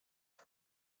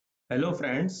Hello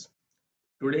friends,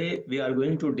 today we are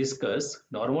going to discuss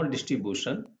normal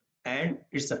distribution and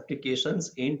its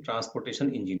applications in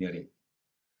transportation engineering.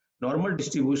 Normal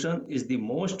distribution is the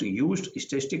most used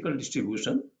statistical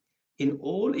distribution in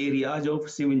all areas of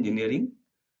civil engineering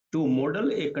to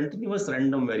model a continuous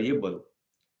random variable.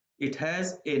 It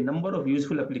has a number of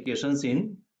useful applications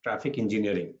in traffic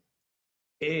engineering.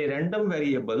 A random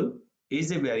variable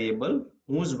is a variable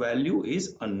whose value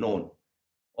is unknown,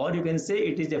 or you can say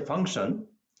it is a function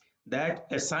that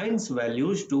assigns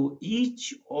values to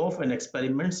each of an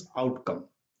experiment's outcome.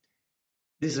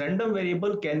 This random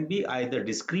variable can be either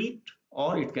discrete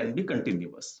or it can be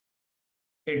continuous.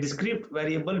 A discrete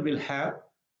variable will have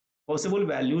possible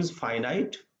values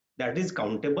finite, that is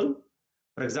countable.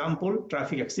 For example,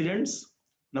 traffic accidents,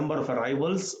 number of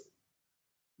arrivals,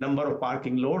 number of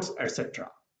parking lots,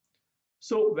 etc.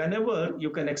 So whenever you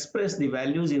can express the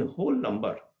values in whole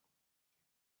number,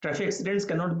 traffic accidents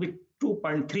cannot be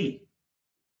 2.3.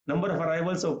 Number of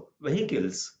arrivals of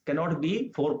vehicles cannot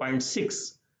be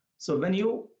 4.6. So when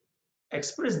you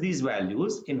express these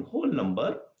values in whole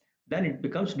number, then it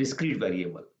becomes discrete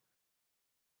variable.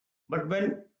 But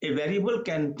when a variable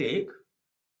can take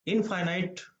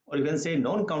infinite, or you can say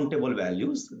non-countable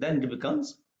values, then it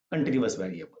becomes continuous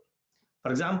variable.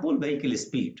 For example, vehicle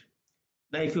speed.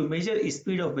 Now if you measure the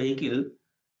speed of vehicle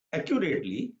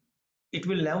accurately, it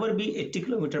will never be 80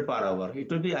 km per hour. It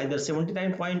will be either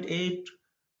 79.8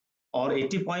 or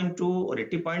 80.2 or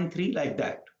 80.3, like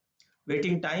that.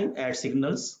 Waiting time at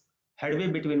signals, headway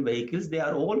between vehicles, they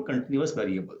are all continuous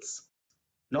variables.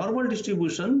 Normal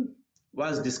distribution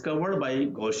was discovered by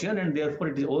Gaussian, and therefore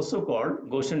it is also called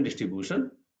Gaussian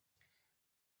distribution.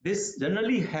 This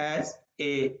generally has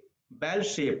a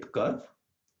bell-shaped curve.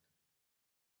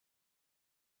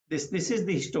 This is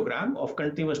the histogram of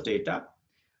continuous data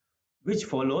which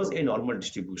follows a normal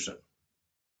distribution.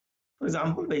 For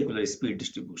example, vehicular speed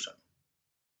distribution.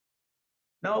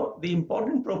 Now, the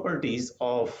important properties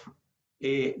of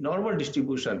a normal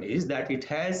distribution is that it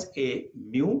has a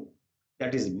mu,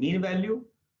 that is mean value,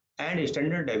 and a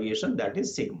standard deviation, that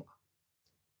is sigma.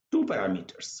 Two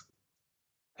parameters.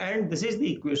 And this is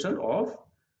the equation of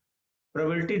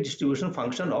probability distribution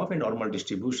function of a normal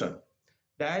distribution,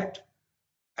 that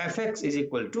fx is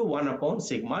equal to 1 upon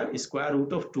sigma square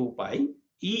root of 2 pi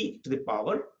e to the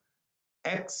power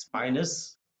x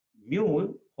minus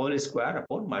mu whole square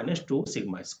upon minus 2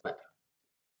 sigma square.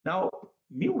 Now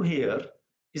mu here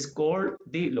is called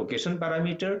the location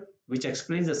parameter, which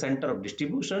explains the center of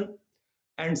distribution,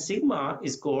 and sigma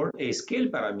is called a scale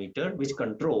parameter which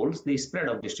controls the spread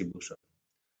of distribution.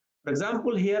 For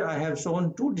example, here I have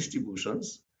shown two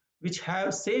distributions which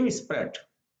have same spread,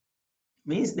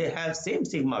 means they have same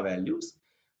sigma values,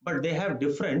 but they have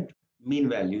different mean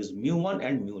values, mu1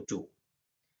 and mu2.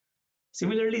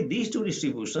 Similarly, these two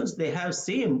distributions, they have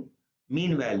same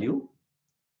mean value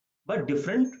but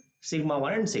different sigma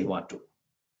 1 and sigma 2.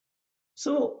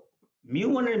 So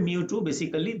mu1 and mu2,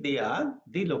 basically they are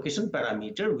the location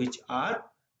parameter which are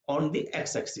on the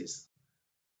x-axis.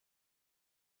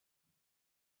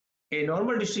 A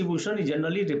normal distribution is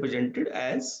generally represented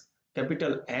as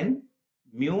capital N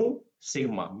mu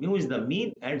sigma. Mu is the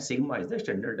mean and sigma is the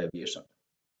standard deviation.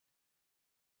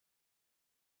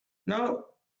 Now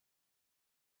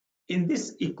in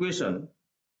this equation,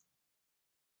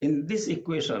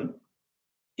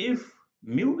 if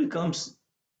mu becomes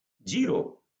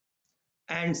 0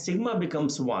 and sigma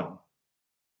becomes 1,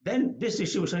 then this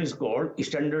distribution is called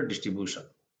standard distribution.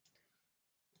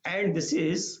 And this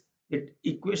is the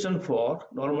equation for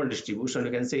normal distribution.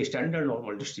 You can say standard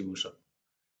normal distribution,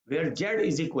 where z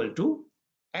is equal to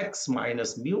x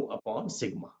minus mu upon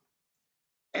sigma.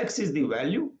 X is the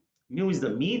value, mu is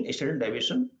the mean, standard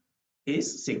deviation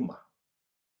is sigma.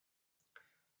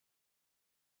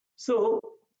 So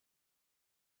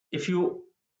if you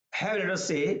have, let us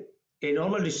say, a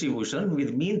normal distribution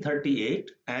with mean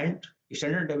 38 and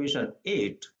standard deviation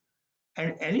 8,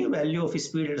 and any value of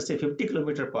speed, let us say 50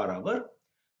 km per hour,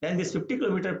 then this 50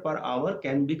 km per hour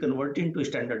can be converted into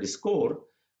standard score,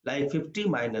 like 50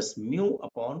 minus mu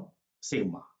upon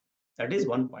sigma, that is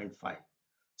 1.5.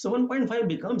 So 1.5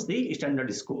 becomes the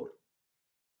standard score.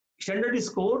 Standard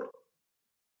score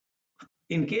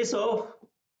in case of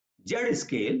Z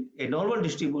scale, a normal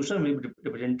distribution will be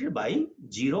represented by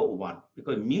 0, 1,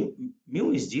 because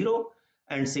mu is 0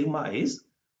 and sigma is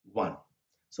 1.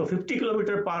 So 50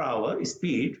 km per hour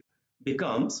speed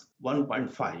becomes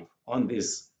 1.5 on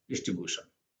this distribution.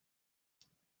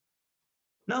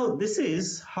 Now this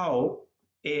is how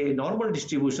a normal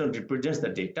distribution represents the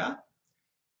data.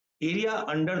 Area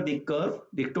under the curve,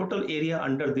 the total area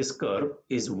under this curve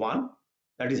is 1,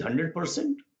 that is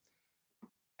 100%.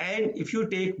 And if you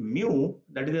take mu,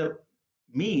 that is the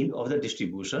mean of the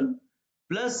distribution,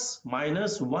 plus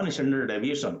minus one standard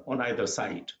deviation on either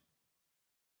side,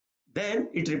 then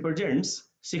it represents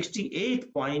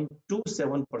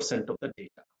 68.27% of the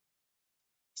data.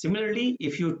 Similarly,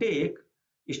 if you take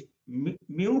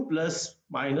mu plus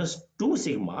minus 2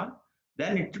 sigma,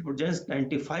 then it represents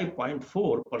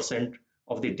 95.4%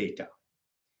 of the data.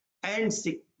 And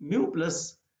mu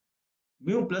plus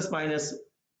minus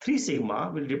 3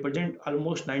 sigma will represent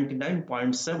almost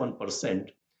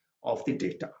 99.7% of the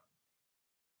data.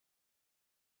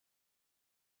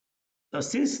 Now,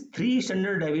 since 3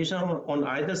 standard deviation on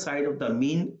either side of the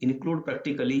mean include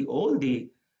practically all the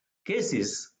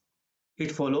cases,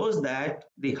 it follows that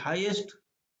the highest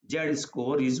Z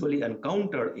score usually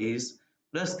encountered is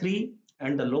 +3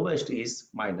 and the lowest is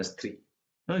 -3.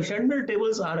 Now, standard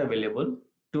tables are available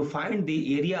to find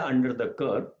the area under the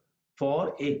curve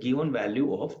for a given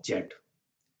value of Z.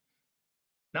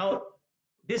 Now,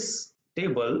 this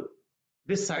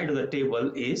side of the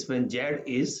table is when Z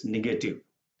is negative.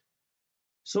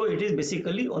 So it is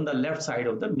basically on the left side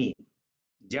of the mean.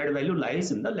 Z value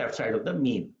lies in the left side of the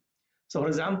mean. So for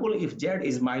example, if Z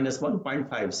is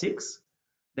 -1.56,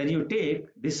 then you take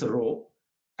this row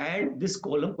and this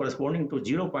column corresponding to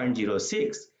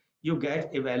 0.06, you get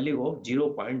a value of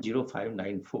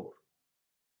 0.0594.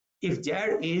 If Z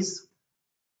is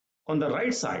on the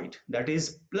right side, that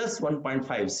is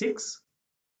 +1.56,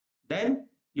 then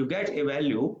you get a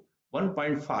value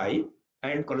 1.5,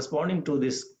 and corresponding to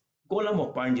this column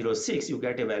of 0.06, you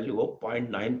get a value of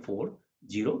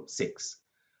 0.9406.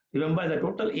 Remember, the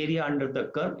total area under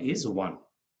the curve is 1.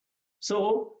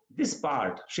 So this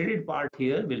part, shaded part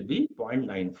here, will be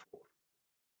 0.94.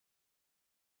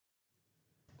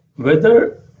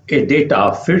 Whether a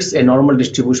data fits a normal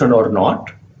distribution or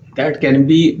not, that can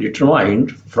be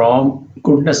determined from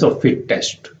goodness of fit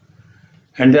test.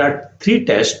 And there are 3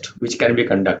 tests which can be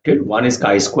conducted. One is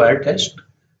chi-square test,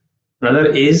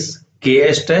 another is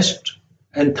KS test,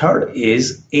 and third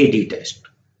is AD test.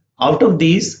 Out of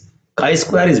these,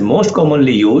 chi-square is most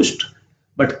commonly used,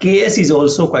 but KS is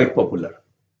also quite popular.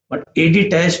 But AD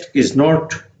test is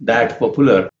not that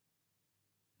popular.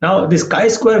 Now, this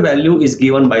chi-square value is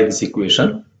given by this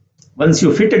equation. Once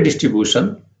you fit a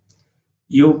distribution,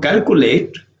 you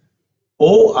calculate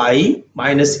OI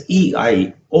minus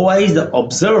EI. OI is the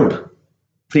observed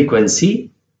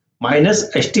frequency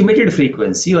minus estimated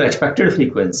frequency or expected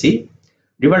frequency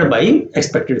divided by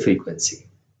expected frequency.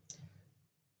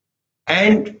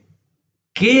 And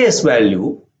KS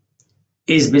value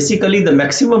is basically the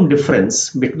maximum difference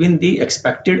between the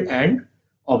expected and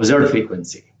observed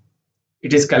frequency.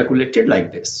 It is calculated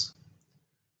like this.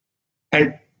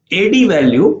 And AD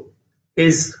value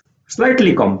is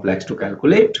slightly complex to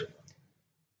calculate.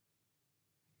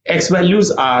 X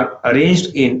values are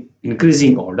arranged in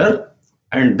increasing order,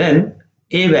 and then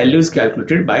A value is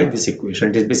calculated by this equation.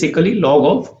 It is basically log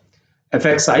of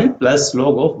fxi plus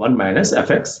log of 1 minus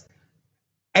fx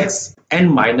xn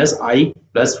minus I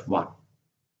plus 1.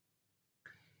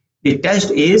 The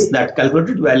test is that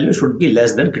calculated value should be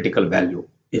less than critical value.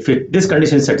 If this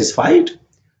condition is satisfied,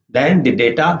 then the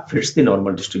data fits the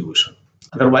normal distribution.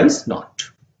 Otherwise, not.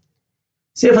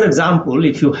 Say for example,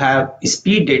 if you have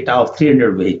speed data of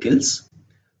 300 vehicles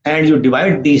and you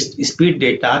divide these speed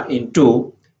data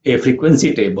into a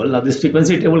frequency table. Now this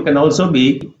frequency table can also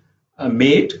be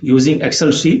made using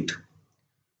Excel sheet,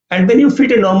 and then you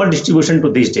fit a normal distribution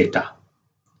to this data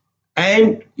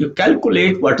and you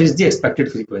calculate what is the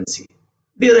expected frequency.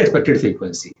 This is the expected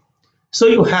frequency. So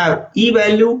you have E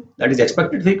value, that is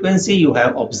expected frequency, you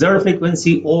have observed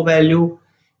frequency O value,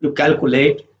 you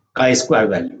calculate chi-square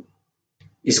value,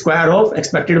 square of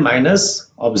expected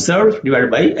minus observed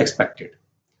divided by expected,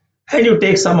 and you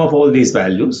take sum of all these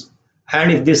values,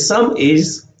 and if this sum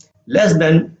is less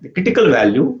than the critical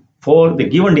value for the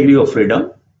given degree of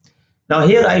freedom. Now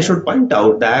here I should point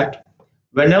out that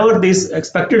whenever this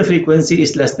expected frequency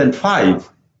is less than 5,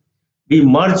 we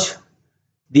merge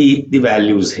the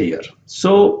values here.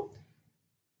 So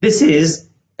this is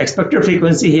expected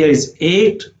frequency here is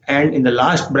 8, and in the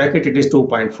last bracket it is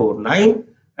 2.49,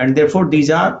 and therefore these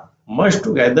are merged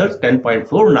together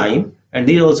 10.49, and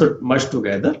these also merged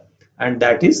together, and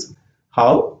that is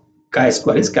how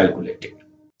chi-square is calculated.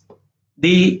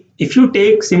 If you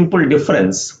take simple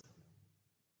difference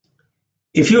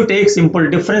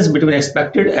between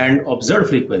expected and observed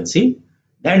frequency,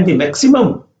 then the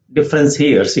maximum difference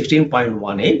here,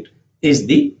 16.18, is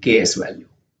the KS value.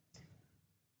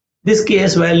 This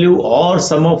KS value or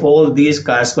sum of all these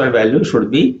chi-square values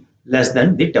should be less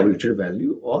than the tabulated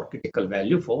value or critical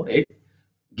value for a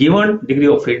given degree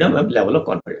of freedom and level of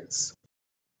confidence.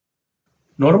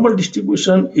 Normal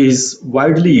distribution is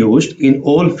widely used in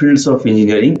all fields of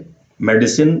engineering,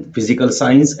 medicine, physical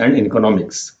science, and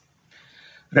economics.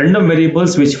 Random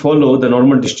variables which follow the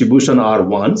normal distribution are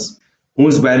ones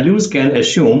whose values can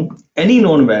assume any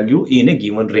known value in a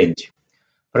given range.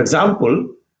 For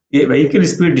example, a vehicle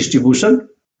speed distribution,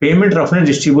 pavement roughness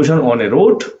distribution on a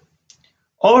road,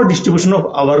 or distribution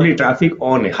of hourly traffic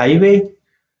on a highway,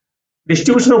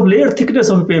 distribution of layer thickness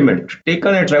of pavement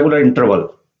taken at regular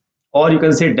interval, or you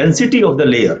can say density of the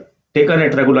layer taken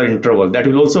at regular interval, that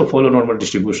will also follow normal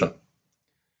distribution.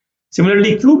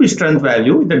 Similarly, cube strength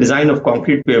value in the design of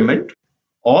concrete pavement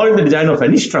or in the design of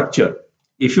any structure,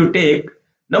 if you take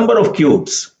number of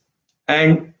cubes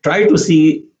and try to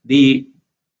see the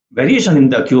variation in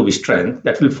the cube strength,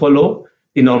 that will follow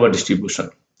the normal distribution.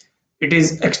 It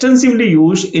is extensively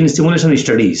used in simulation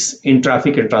studies in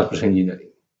traffic and transportation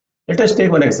engineering. Let us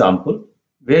take one example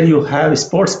where you have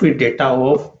spot speed data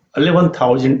of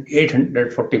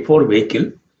 11,844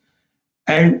 vehicle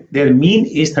and their mean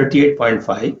is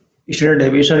 38.5, standard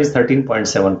deviation is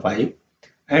 13.75,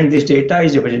 and this data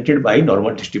is represented by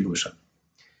normal distribution.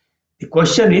 The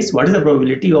question is, what is the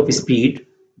probability of speed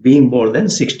being more than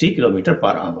 60 km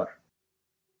per hour?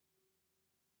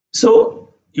 So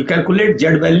you calculate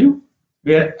Z value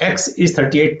where x is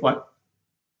 60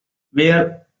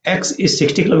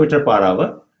 km per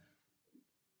hour,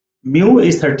 mu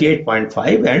is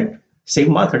 38.5 and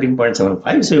sigma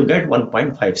 13.75, so you get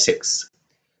 1.56.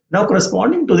 Now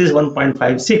corresponding to this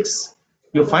 1.56,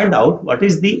 you find out what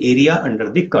is the area under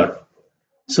the curve.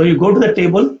 So you go to the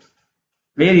table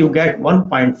where you get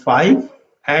 1.5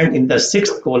 and in the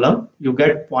sixth column you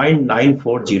get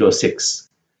 0.9406.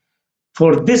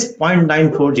 For this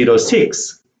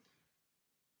 0.9406,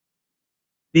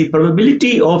 the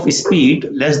probability of speed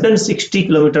less than 60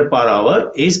 km per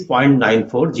hour is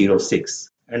 0.9406,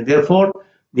 and therefore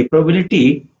the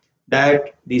probability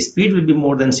that the speed will be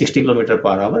more than 60 km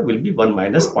per hour will be 1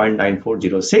 minus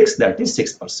 0.9406, that is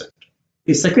 6%.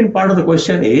 The second part of the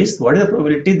question is, what is the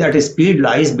probability that speed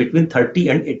lies between 30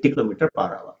 and 80 km per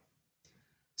hour?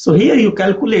 So here you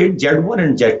calculate Z1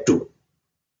 and Z2.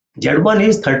 Z1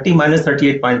 is 30 minus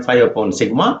 38.5 upon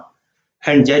sigma,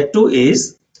 and Z2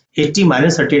 is 80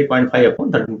 minus 38.5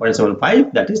 upon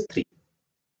 13.75, that is 3.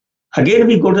 Again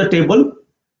we go to the table,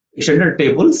 standard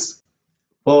tables.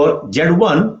 For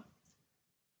Z1,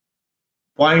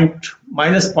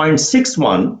 minus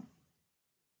 0.61,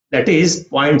 that is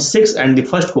 0.6, and the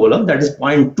first column, that is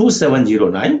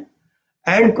 0.2709,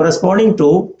 and corresponding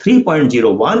to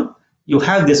 3.01, you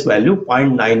have this value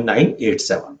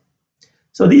 0.9987.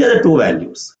 So these are the two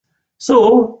values.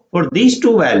 So for these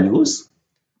two values,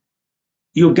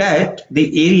 you get the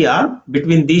area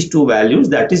between these two values,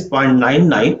 that is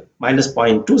 0.99 minus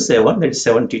 0.27, that is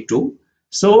 72.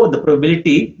 So the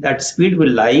probability that speed will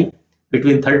lie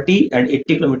between 30 and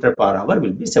 80 km per hour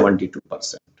will be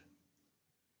 72%.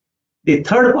 The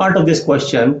third part of this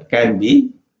question can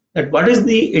be that what is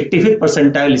the 85th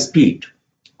percentile speed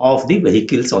of the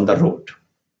vehicles on the road.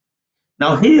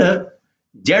 Now here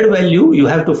Z value you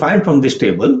have to find from this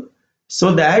table,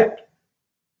 so that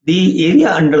the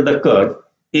area under the curve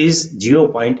is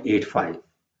 0.85.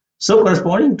 So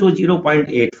corresponding to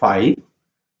 0.85,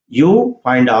 you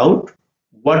find out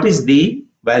what is the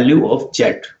value of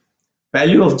Z.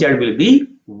 Value of Z will be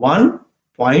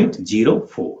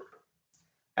 1.04.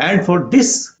 And for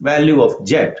this value of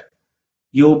Z,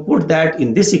 you put that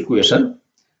in this equation,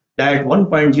 that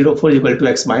 1.04 is equal to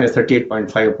x minus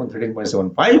 38.5 upon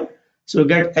 13.75. So you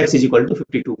get x is equal to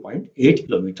 52.8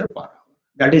 km per hour.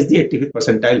 That is the 85th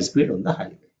percentile speed on the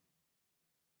highway.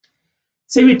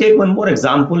 Say we take one more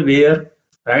example where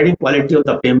riding quality of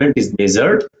the pavement is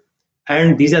measured,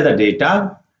 and these are the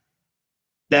data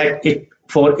that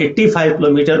for 85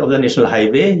 km of the national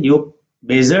highway, you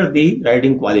measure the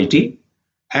riding quality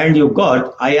and you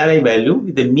got IRI value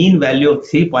with the mean value of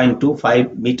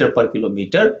 3.25 meter per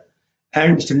kilometer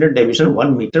and standard deviation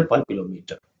 1 meter per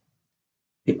kilometer.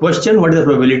 The question, what is the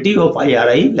probability of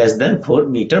IRI less than 4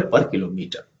 meter per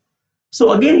kilometer?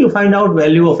 So again you find out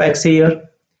value of x here,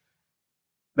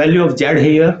 value of z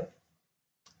here.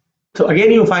 So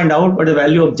again you find out what is the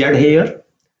value of z here,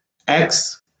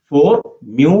 x 4,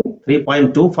 mu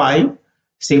 3.25,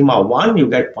 sigma 1, you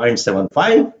get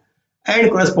 0.75,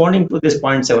 and corresponding to this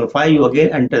 0.75 you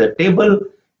again enter the table,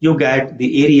 you get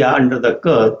the area under the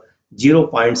curve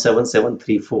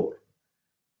 0.7734,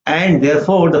 and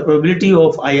therefore the probability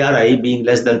of IRI being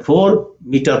less than 4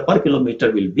 meter per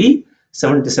kilometer will be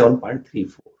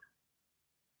 77.34.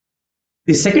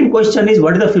 The second question is,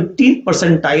 what is the 15th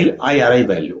percentile IRI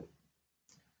value?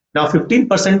 Now 15th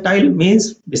percentile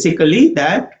means basically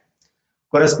that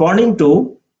corresponding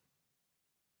to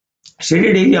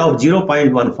shaded area of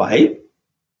 0.15.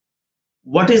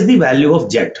 What is the value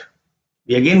of Z?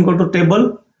 We again go to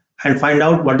table and find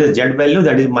out what is Z value,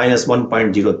 that is minus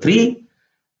 1.03,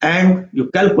 and you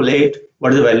calculate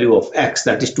what is the value of X,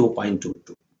 that is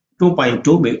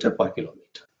 2.2 meter per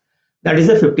kilometer. That is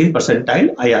the 15th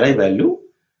percentile IRI value.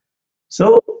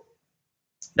 So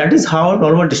that is how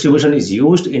normal distribution is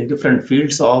used in different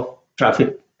fields of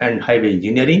traffic and highway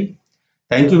engineering.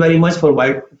 Thank you very much for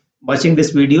watching this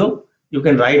video. You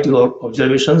can write your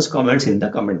observations, comments in the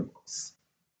comment box.